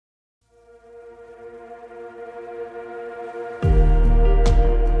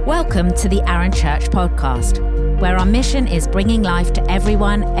Welcome to the Aaron Church podcast, where our mission is bringing life to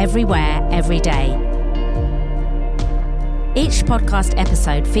everyone, everywhere, every day. Each podcast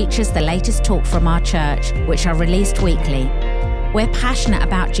episode features the latest talk from our church, which are released weekly. We're passionate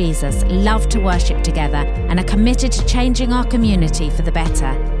about Jesus, love to worship together, and are committed to changing our community for the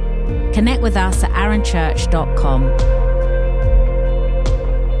better. Connect with us at aaronchurch.com.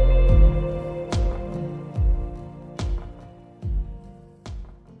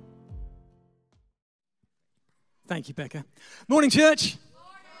 Thank you, Becca. Morning, church.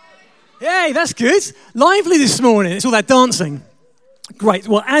 Yay, that's good. Lively this morning. It's all that dancing. Great.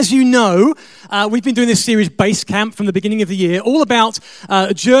 Well, as you know, we've been doing this series, Base Camp, from the beginning of the year, all about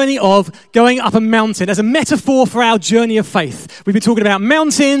a journey of going up a mountain as a metaphor for our journey of faith. We've been talking about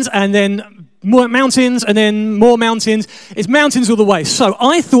mountains and then more mountains and then more mountains. It's mountains all the way. So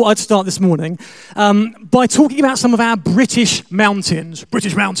I thought I'd start this morning by talking about some of our British mountains.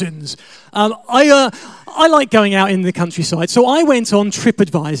 I like going out in the countryside, so I went on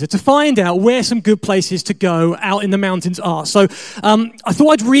TripAdvisor to find out where some good places to go out in the mountains are. So I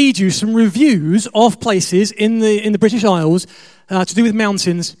thought I'd read you some reviews of places in the British Isles to do with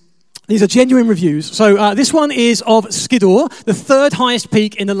mountains. These are genuine reviews. So this one is of Skiddaw, the third highest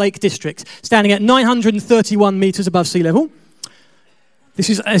peak in the Lake District, standing at 931 metres above sea level. This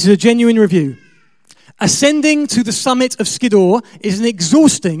is a genuine review. Ascending to the summit of Skiddaw is an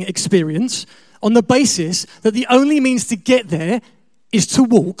exhausting experience on the basis that the only means to get there is to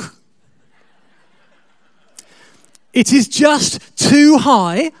walk. It is just too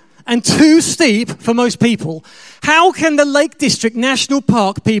high and too steep for most people. How can the Lake District National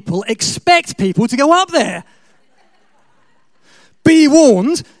Park people expect people to go up there? Be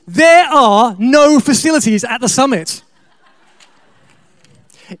warned, there are no facilities at the summit.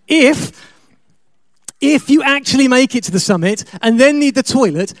 If you actually make it to the summit and then need the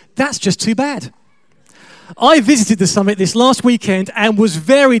toilet, that's just too bad. I visited the summit this last weekend and was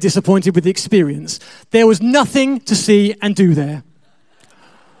very disappointed with the experience. There was nothing to see and do there.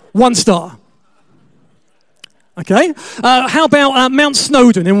 1 star. Okay. How about Mount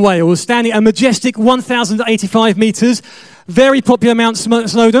Snowdon in Wales, standing at a majestic 1,085 metres. Very popular Mount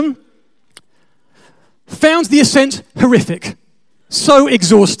Snowdon. Found the ascent horrific. So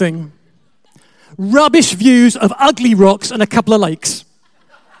exhausting. Rubbish views of ugly rocks and a couple of lakes.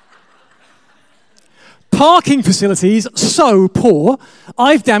 Parking facilities so poor,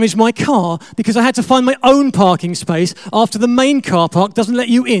 I've damaged my car because I had to find my own parking space after the main car park doesn't let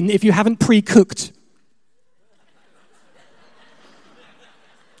you in if you haven't pre-cooked.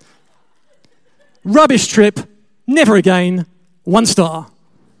 Rubbish trip, never again, 1 star.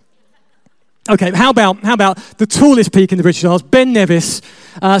 Okay, how about the tallest peak in the British Isles, Ben Nevis,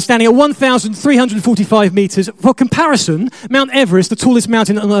 standing at 1,345 metres. For comparison, Mount Everest, the tallest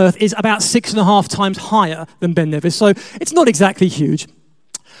mountain on Earth, is about 6.5 times higher than Ben Nevis, so it's not exactly huge.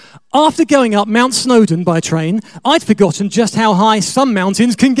 After going up Mount Snowdon by train, I'd forgotten just how high some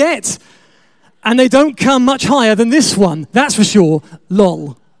mountains can get. And they don't come much higher than this one, that's for sure.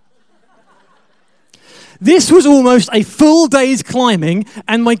 Lol. This was almost a full day's climbing,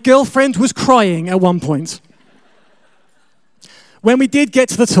 and my girlfriend was crying at one point. When we did get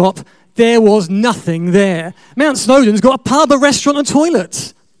to the top, there was nothing there. Mount Snowdon's got a pub, a restaurant, and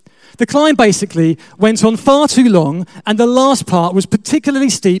toilets. The climb basically went on far too long, and the last part was particularly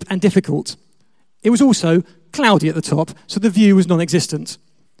steep and difficult. It was also cloudy at the top, so the view was non-existent.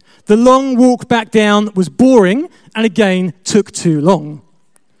 The long walk back down was boring, and again took too long.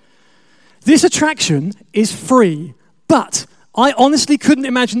 This attraction is free, but I honestly couldn't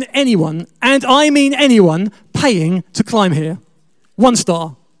imagine anyone, and I mean anyone, paying to climb here. 1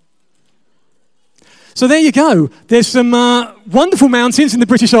 star. So there you go. There's some wonderful mountains in the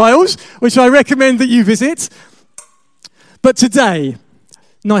British Isles, which I recommend that you visit. But today,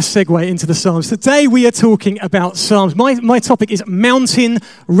 nice segue into the Psalms. Today we are talking about Psalms. My topic is mountain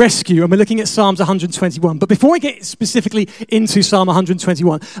rescue, and we're looking at Psalms 121. But before I get specifically into Psalm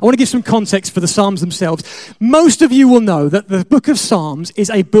 121, I want to give some context for the Psalms themselves. Most of you will know that the book of Psalms is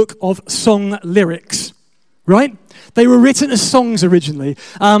a book of song lyrics, right? They were written as songs originally.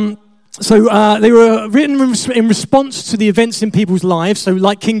 So they were written in response to the events in people's lives. So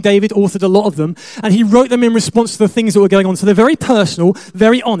like King David authored a lot of them, and he wrote them in response to the things that were going on. So they're very personal,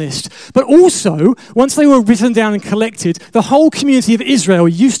 very honest. But also, once they were written down and collected, the whole community of Israel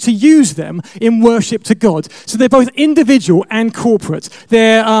used to use them in worship to God. So they're both individual and corporate.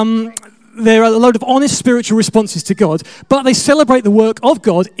 There are a load of honest spiritual responses to God, but they celebrate the work of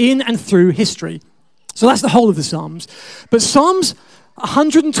God in and through history. So that's the whole of the Psalms. But Psalms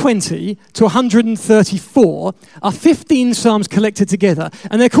 120 to 134 are 15 psalms collected together,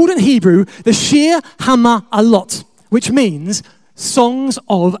 and they're called in Hebrew the Shir HaMa'alot, which means songs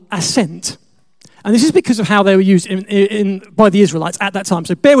of ascent. And this is because of how they were used by the Israelites at that time.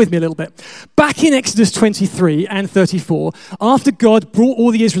 So bear with me a little bit. Back in Exodus 23 and 34, after God brought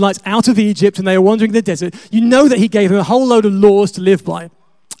all the Israelites out of Egypt and they were wandering in the desert, you know that he gave them a whole load of laws to live by.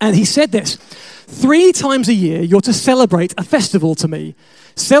 And he said this, 3 times a year you're to celebrate a festival to me.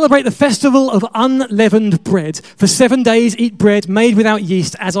 Celebrate the festival of unleavened bread. For 7 days eat bread made without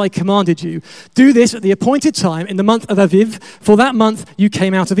yeast as I commanded you. Do this at the appointed time in the month of Aviv, for that month you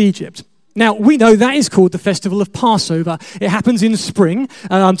came out of Egypt. Now, we know that is called the Festival of Passover. It happens in spring,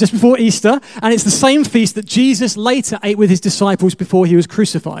 just before Easter, and it's the same feast that Jesus later ate with his disciples before he was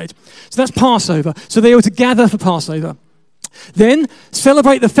crucified. So that's Passover. So they were to gather for Passover. Then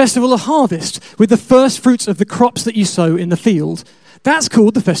celebrate the Festival of Harvest with the first fruits of the crops that you sow in the field. That's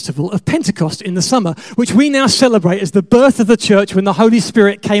called the Festival of Pentecost in the summer, which we now celebrate as the birth of the church when the Holy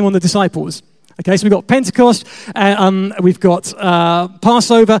Spirit came on the disciples. Okay, so we've got Pentecost, we've got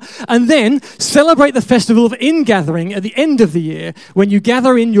Passover, and then celebrate the festival of ingathering at the end of the year when you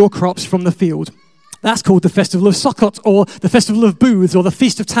gather in your crops from the field. That's called the Festival of Sukkot, or the Festival of Booths, or the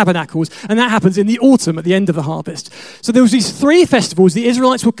Feast of Tabernacles, and that happens in the autumn at the end of the harvest. So there was these 3 festivals the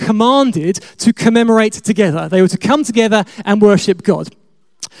Israelites were commanded to commemorate together. They were to come together and worship God.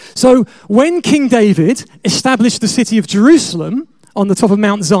 So when King David established the city of Jerusalem on the top of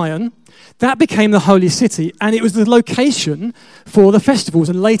Mount Zion, that became the holy city, and it was the location for the festivals,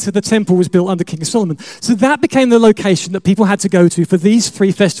 and later the temple was built under King Solomon. So that became the location that people had to go to for these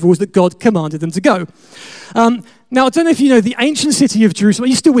 3 festivals that God commanded them to go. Now, I don't know if you know the ancient city of Jerusalem. Are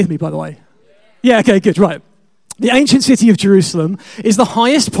you still with me, by the way? Yeah, okay, good, right. The ancient city of Jerusalem is the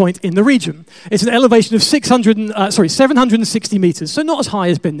highest point in the region. It's an elevation of 760 meters, so not as high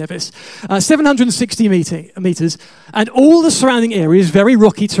as Ben Nevis. 760 meters, and all the surrounding area is very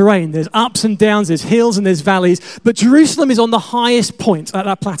rocky terrain. There's ups and downs, there's hills and there's valleys, but Jerusalem is on the highest point at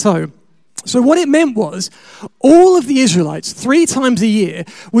that plateau. So what it meant was all of the Israelites 3 times a year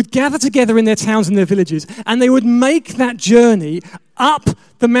would gather together in their towns and their villages, and they would make that journey up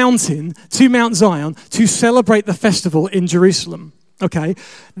the mountain to Mount Zion to celebrate the festival in Jerusalem. Okay,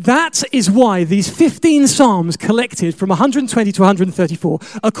 that is why these 15 psalms collected from 120 to 134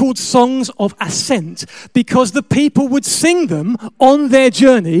 are called songs of ascent, because the people would sing them on their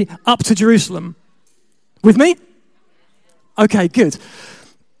journey up to Jerusalem. With me? Okay, good.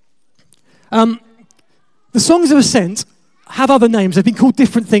 The songs of ascent have other names. They've been called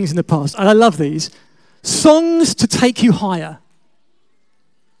different things in the past, and I love these. Songs to take you higher.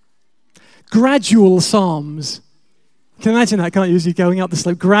 Gradual psalms. You can imagine that, can't you, as you're going up the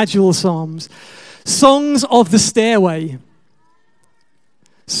slope? Gradual psalms. Songs of the stairway.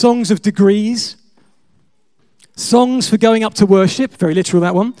 Songs of degrees. Songs for going up to worship, very literal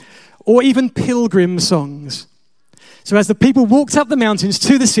that one. Or even pilgrim songs. So as the people walked up the mountains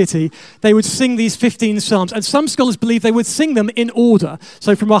to the city, they would sing these 15 psalms. And some scholars believe they would sing them in order.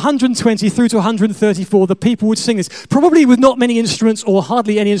 So from 120 through to 134, the people would sing this, probably with not many instruments or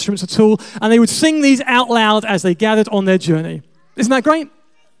hardly any instruments at all. And they would sing these out loud as they gathered on their journey. Isn't that great?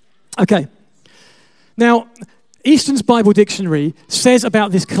 Okay. Now, Easton's Bible Dictionary says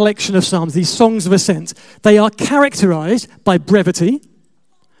about this collection of psalms, these songs of ascent, they are characterized by brevity,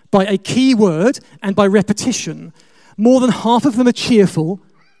 by a key word, and by repetition. More than half of them are cheerful.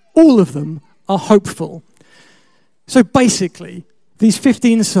 All of them are hopeful. So basically, these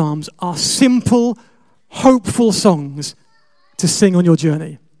 15 psalms are simple, hopeful songs to sing on your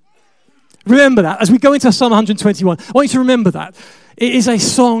journey. Remember that. As we go into Psalm 121, I want you to remember that. It is a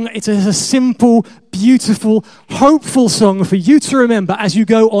song, it is a simple, beautiful, hopeful song for you to remember as you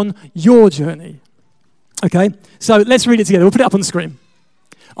go on your journey. Okay? So let's read it together. We'll put it up on the screen.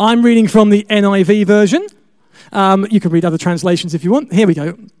 I'm reading from the NIV version. You can read other translations if you want. Here we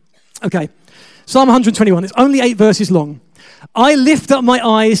go. Okay. Psalm 121. It's only 8 verses long. I lift up my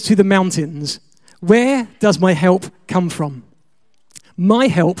eyes to the mountains. Where does my help come from? My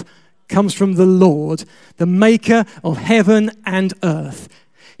help comes from the Lord, the maker of heaven and earth.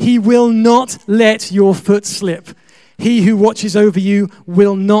 He will not let your foot slip. He who watches over you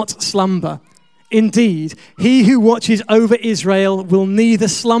will not slumber. Indeed, he who watches over Israel will neither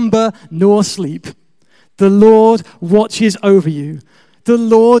slumber nor sleep. The Lord watches over you. The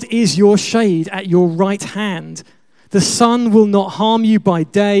Lord is your shade at your right hand. The sun will not harm you by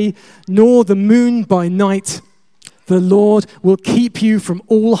day, nor the moon by night. The Lord will keep you from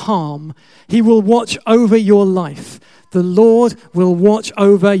all harm. He will watch over your life. The Lord will watch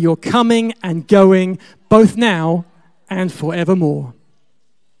over your coming and going, both now and forevermore.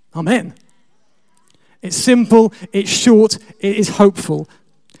 Amen. It's simple, it's short, it is hopeful.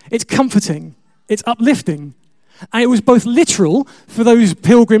 It's comforting, it's uplifting. And it was both literal for those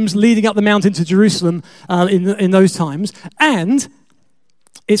pilgrims leading up the mountain to Jerusalem in those times, and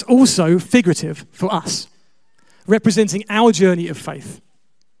it's also figurative for us, representing our journey of faith.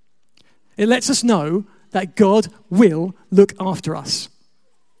 It lets us know that God will look after us.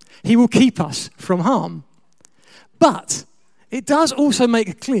 He will keep us from harm. But it does also make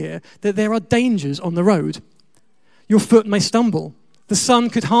it clear that there are dangers on the road. Your foot may stumble. The sun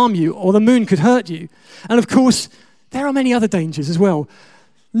could harm you, or the moon could hurt you. And of course, there are many other dangers as well.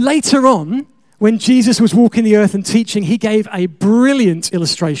 Later on, when Jesus was walking the earth and teaching, he gave a brilliant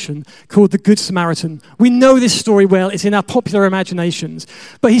illustration called the Good Samaritan. We know this story well. It's in our popular imaginations.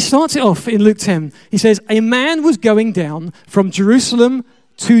 But he starts it off in Luke 10. He says, a man was going down from Jerusalem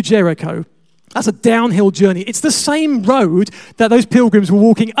to Jericho. That's a downhill journey. It's the same road that those pilgrims were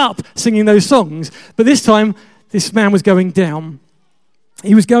walking up, singing those songs. But this time, this man was going down.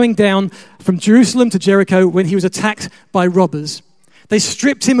 He was going down from Jerusalem to Jericho when he was attacked by robbers. They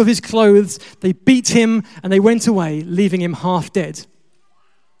stripped him of his clothes, they beat him, and they went away, leaving him half dead.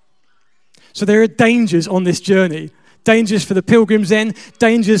 So there are dangers on this journey. Dangers for the pilgrims then,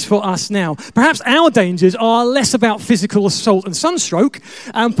 dangers for us now. Perhaps our dangers are less about physical assault and sunstroke,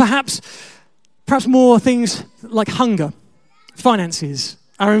 and perhaps more things like hunger, finances,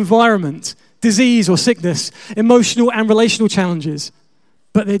 our environment, disease or sickness, emotional and relational challenges.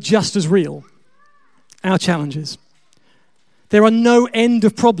 But they're just as real, our challenges. There are no end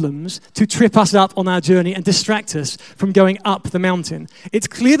of problems to trip us up on our journey and distract us from going up the mountain. It's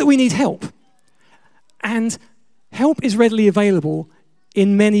clear that we need help. And help is readily available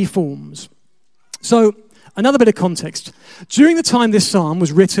in many forms. So, another bit of context. During the time this psalm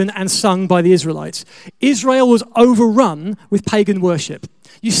was written and sung by the Israelites, Israel was overrun with pagan worship.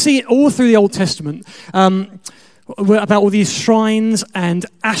 You see it all through the Old Testament. About all these shrines and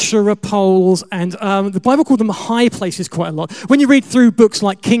Asherah poles, and the Bible called them high places quite a lot. When you read through books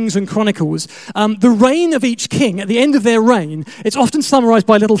like Kings and Chronicles, the reign of each king, at the end of their reign, it's often summarized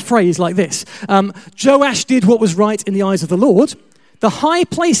by a little phrase like this. Joash did what was right in the eyes of the Lord. The high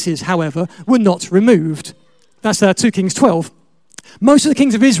places, however, were not removed. That's 2 Kings 12. Most of the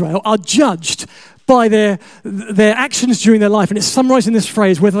kings of Israel are judged by their actions during their life, and it's summarized in this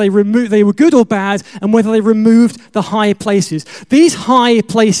phrase, whether they were good or bad, and whether they removed the high places. These high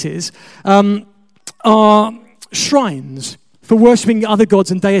places are shrines for worshipping other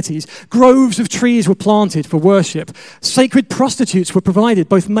gods and deities. Groves of trees were planted for worship. Sacred prostitutes were provided,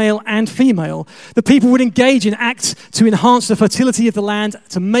 both male and female. The people would engage in acts to enhance the fertility of the land,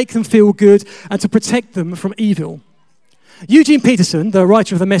 to make them feel good, and to protect them from evil. Eugene Peterson, the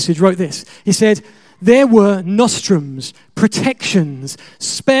writer of The Message, wrote this. He said, there were nostrums, protections,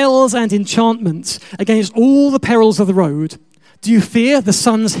 spells and enchantments against all the perils of the road. Do you fear the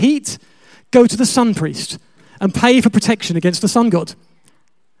sun's heat? Go to the sun priest and pay for protection against the sun god.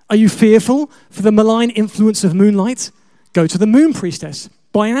 Are you fearful for the malign influence of moonlight? Go to the moon priestess,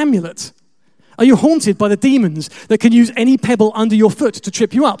 buy an amulet. Are you haunted by the demons that can use any pebble under your foot to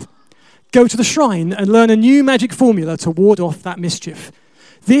trip you up? Go to the shrine and learn a new magic formula to ward off that mischief.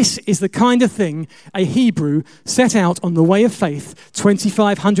 This is the kind of thing a Hebrew set out on the way of faith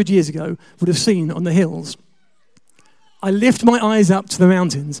 2,500 years ago would have seen on the hills. I lift my eyes up to the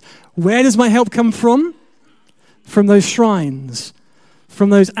mountains. Where does my help come from? From those shrines, from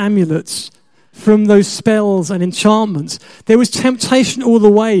those amulets, from those spells and enchantments. There was temptation all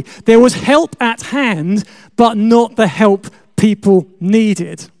the way. There was help at hand, but not the help people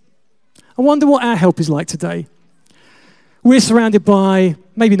needed. I wonder what our help is like today. We're surrounded by,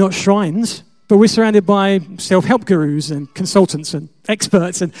 maybe not shrines, but we're surrounded by self-help gurus and consultants and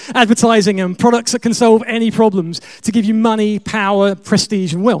experts and advertising and products that can solve any problems to give you money, power,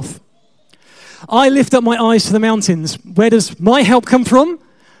 prestige and wealth. I lift up my eyes to the mountains. Where does my help come from?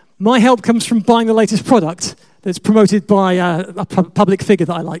 My help comes from buying the latest product that's promoted by a public figure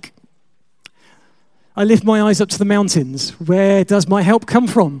that I like. I lift my eyes up to the mountains. Where does my help come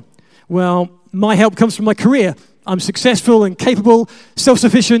from? Well, my help comes from my career. I'm successful and capable,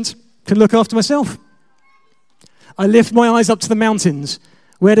 self-sufficient, can look after myself. I lift my eyes up to the mountains.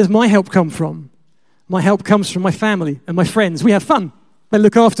 Where does my help come from? My help comes from my family and my friends. We have fun. They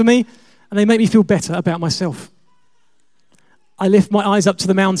look after me and they make me feel better about myself. I lift my eyes up to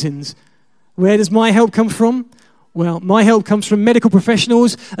the mountains. Where does my help come from? Well, my help comes from medical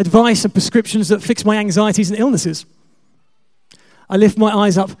professionals, advice and prescriptions that fix my anxieties and illnesses. I lift my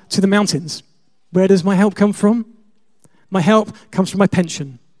eyes up to the mountains. Where does my help come from? My help comes from my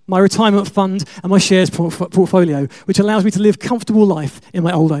pension, my retirement fund, and my shares portfolio, which allows me to live a comfortable life in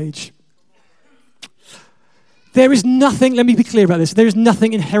my old age. There is nothing, let me be clear about this, there is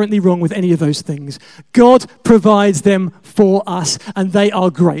nothing inherently wrong with any of those things. God provides them for us, and they are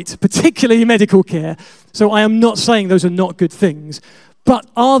great, particularly medical care. So I am not saying those are not good things, but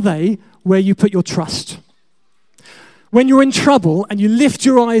are they where you put your trust? When you're in trouble and you lift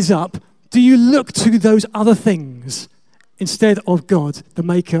your eyes up, do you look to those other things instead of God, the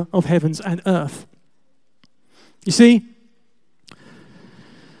maker of heavens and earth? You see,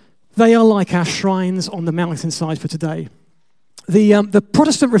 they are like our shrines on the mountainside for today. The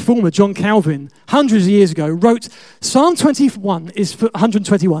Protestant reformer John Calvin, hundreds of years ago, wrote, Psalm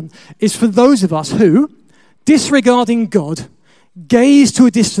 121 is for those of us who, disregarding God, gaze to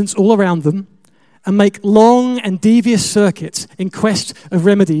a distance all around them and make long and devious circuits in quest of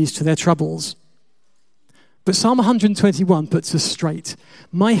remedies to their troubles. But Psalm 121 puts us straight.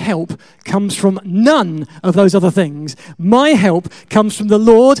 My help comes from none of those other things. My help comes from the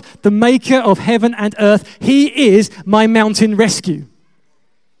Lord, the maker of heaven and earth. He is my mountain rescue.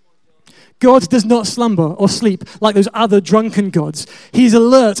 God does not slumber or sleep like those other drunken gods. He's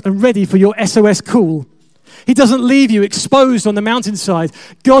alert and ready for your SOS call. He doesn't leave you exposed on the mountainside.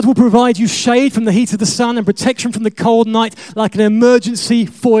 God will provide you shade from the heat of the sun and protection from the cold night like an emergency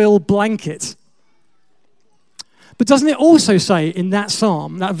foil blanket. But doesn't it also say in that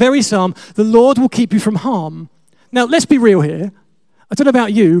psalm, that very psalm, the Lord will keep you from harm? Now, let's be real here. I don't know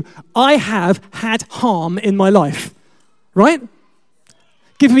about you. I have had harm in my life, right?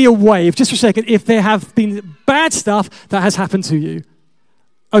 Give me a wave just for a second if there have been bad stuff that has happened to you.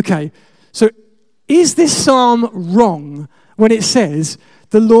 Okay, so is this psalm wrong when it says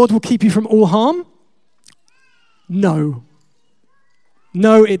the Lord will keep you from all harm? No.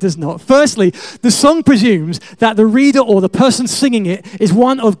 No, it does not. Firstly, the song presumes that the reader or the person singing it is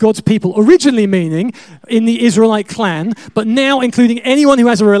one of God's people, originally meaning in the Israelite clan, but now including anyone who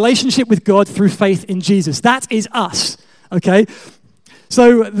has a relationship with God through faith in Jesus. That is us, okay?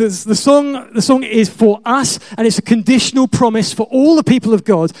 So the song is for us, and it's a conditional promise for all the people of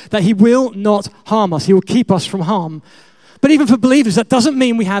God that he will not harm us. He will keep us from harm. But even for believers, that doesn't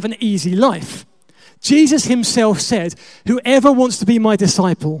mean we have an easy life. Jesus himself said, whoever wants to be my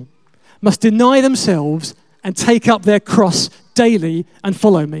disciple must deny themselves and take up their cross daily and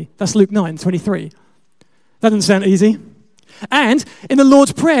follow me. That's Luke 9:23. That doesn't sound easy. And in the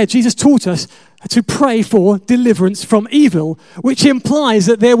Lord's Prayer, Jesus taught us to pray for deliverance from evil, which implies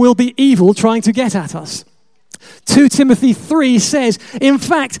that there will be evil trying to get at us. 2 Timothy 3 says, in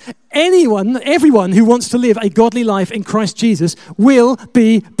fact, everyone who wants to live a godly life in Christ Jesus will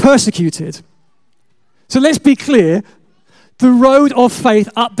be persecuted. So let's be clear, the road of faith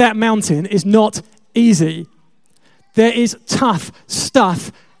up that mountain is not easy. There is tough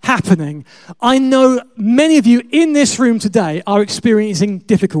stuff happening. I know many of you in this room today are experiencing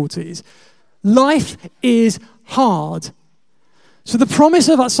difficulties. Life is hard. So the promise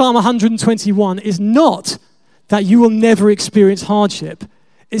of Psalm 121 is not that you will never experience hardship.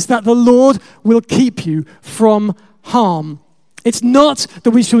 It's that the Lord will keep you from harm. It's not that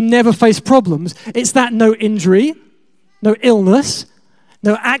we shall never face problems. It's that no injury, no illness,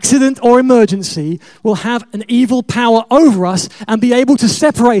 no accident or emergency will have an evil power over us and be able to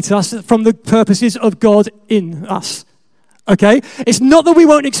separate us from the purposes of God in us. Okay? It's not that we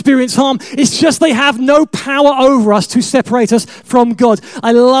won't experience harm. It's just they have no power over us to separate us from God.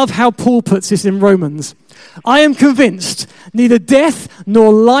 I love how Paul puts this in Romans. I am convinced neither death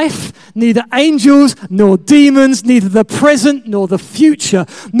nor life, neither angels nor demons, neither the present nor the future,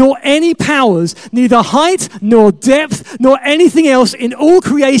 nor any powers, neither height nor depth, nor anything else in all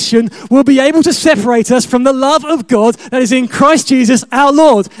creation will be able to separate us from the love of God that is in Christ Jesus our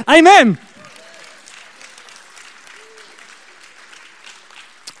Lord. Amen.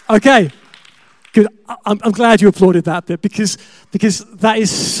 Okay, good. I'm glad you applauded that bit because that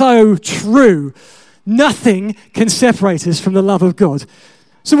is so true. Nothing can separate us from the love of God.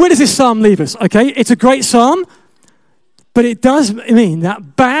 So where does this psalm leave us? Okay, it's a great psalm, but it does mean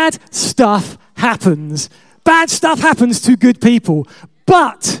that bad stuff happens. Bad stuff happens to good people,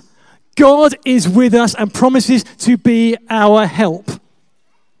 but God is with us and promises to be our help.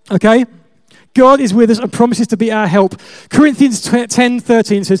 Okay? God is with us and promises to be our help. Corinthians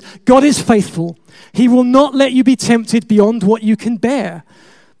 10:13 says, God is faithful. He will not let you be tempted beyond what you can bear.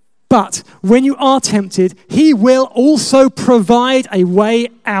 But when you are tempted, he will also provide a way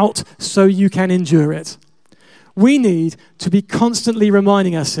out so you can endure it. We need to be constantly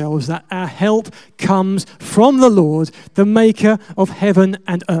reminding ourselves that our help comes from the Lord, the maker of heaven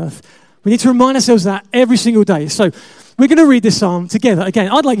and earth. We need to remind ourselves that every single day. So We're going to read this psalm together.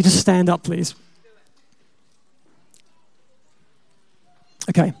 Again, I'd like you to stand up, please.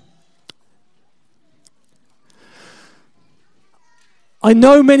 Okay. I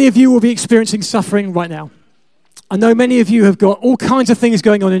know many of you will be experiencing suffering right now. I know many of you have got all kinds of things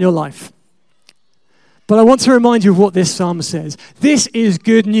going on in your life. But I want to remind you of what this psalm says. This is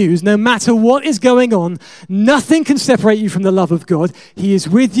good news. No matter what is going on, nothing can separate you from the love of God. He is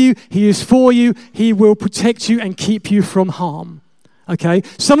with you. He is for you. He will protect you and keep you from harm. Okay?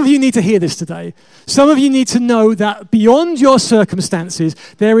 Some of you need to hear this today. Some of you need to know that beyond your circumstances,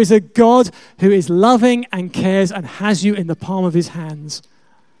 there is a God who is loving and cares and has you in the palm of his hands.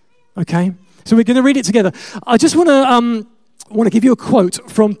 Okay? So we're going to read it together. I just want to give you a quote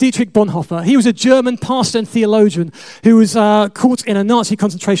from Dietrich Bonhoeffer. He was a German pastor and theologian who was caught in a Nazi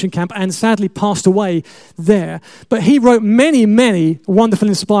concentration camp and sadly passed away there. But he wrote many, many wonderful,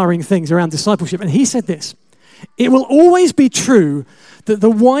 inspiring things around discipleship. And he said this: "It will always be true that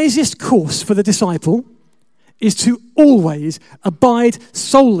the wisest course for the disciple is to always abide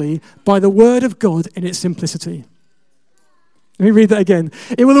solely by the word of God in its simplicity." Let me read that again.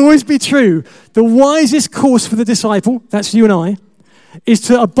 It will always be true. The wisest course for the disciple, that's you and I, is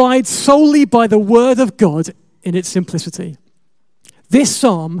to abide solely by the word of God in its simplicity. This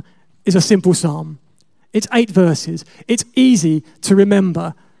psalm is a simple psalm. It's 8 verses. It's easy to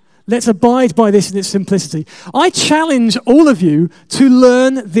remember. Let's abide by this in its simplicity. I challenge all of you to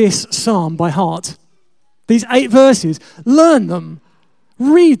learn this psalm by heart. These 8 verses, learn them.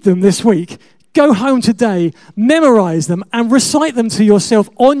 Read them this week. Go home today, memorize them, and recite them to yourself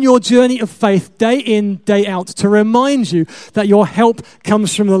on your journey of faith day in, day out to remind you that your help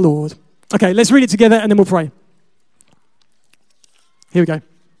comes from the Lord. Okay, let's read it together and then we'll pray. Here we go.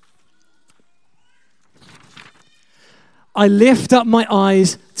 I lift up my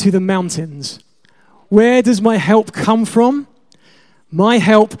eyes to the mountains. Where does my help come from? My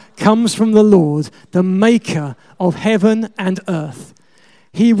help comes from the Lord, the maker of heaven and earth.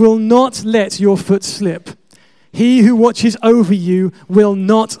 He will not let your foot slip. He who watches over you will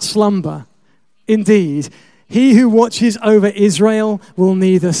not slumber. Indeed, he who watches over Israel will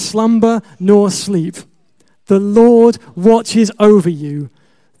neither slumber nor sleep. The Lord watches over you.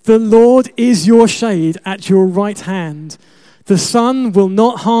 The Lord is your shade at your right hand. The sun will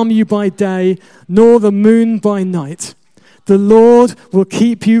not harm you by day, nor the moon by night. The Lord will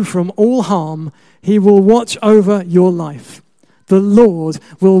keep you from all harm. He will watch over your life. The Lord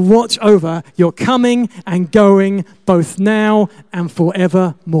will watch over your coming and going, both now and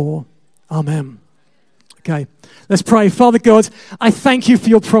forevermore. Amen. Okay, let's pray. Father God, I thank you for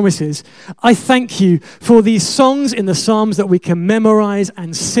your promises. I thank you for these songs in the Psalms that we can memorize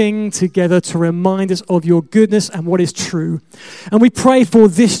and sing together to remind us of your goodness and what is true. And we pray for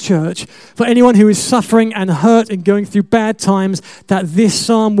this church, for anyone who is suffering and hurt and going through bad times, that this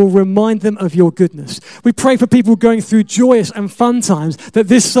psalm will remind them of your goodness. We pray for people going through joyous and fun times, that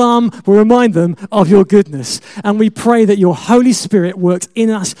this psalm will remind them of your goodness. And we pray that your Holy Spirit works in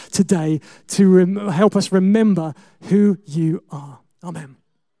us today to help us remember who you are. Amen.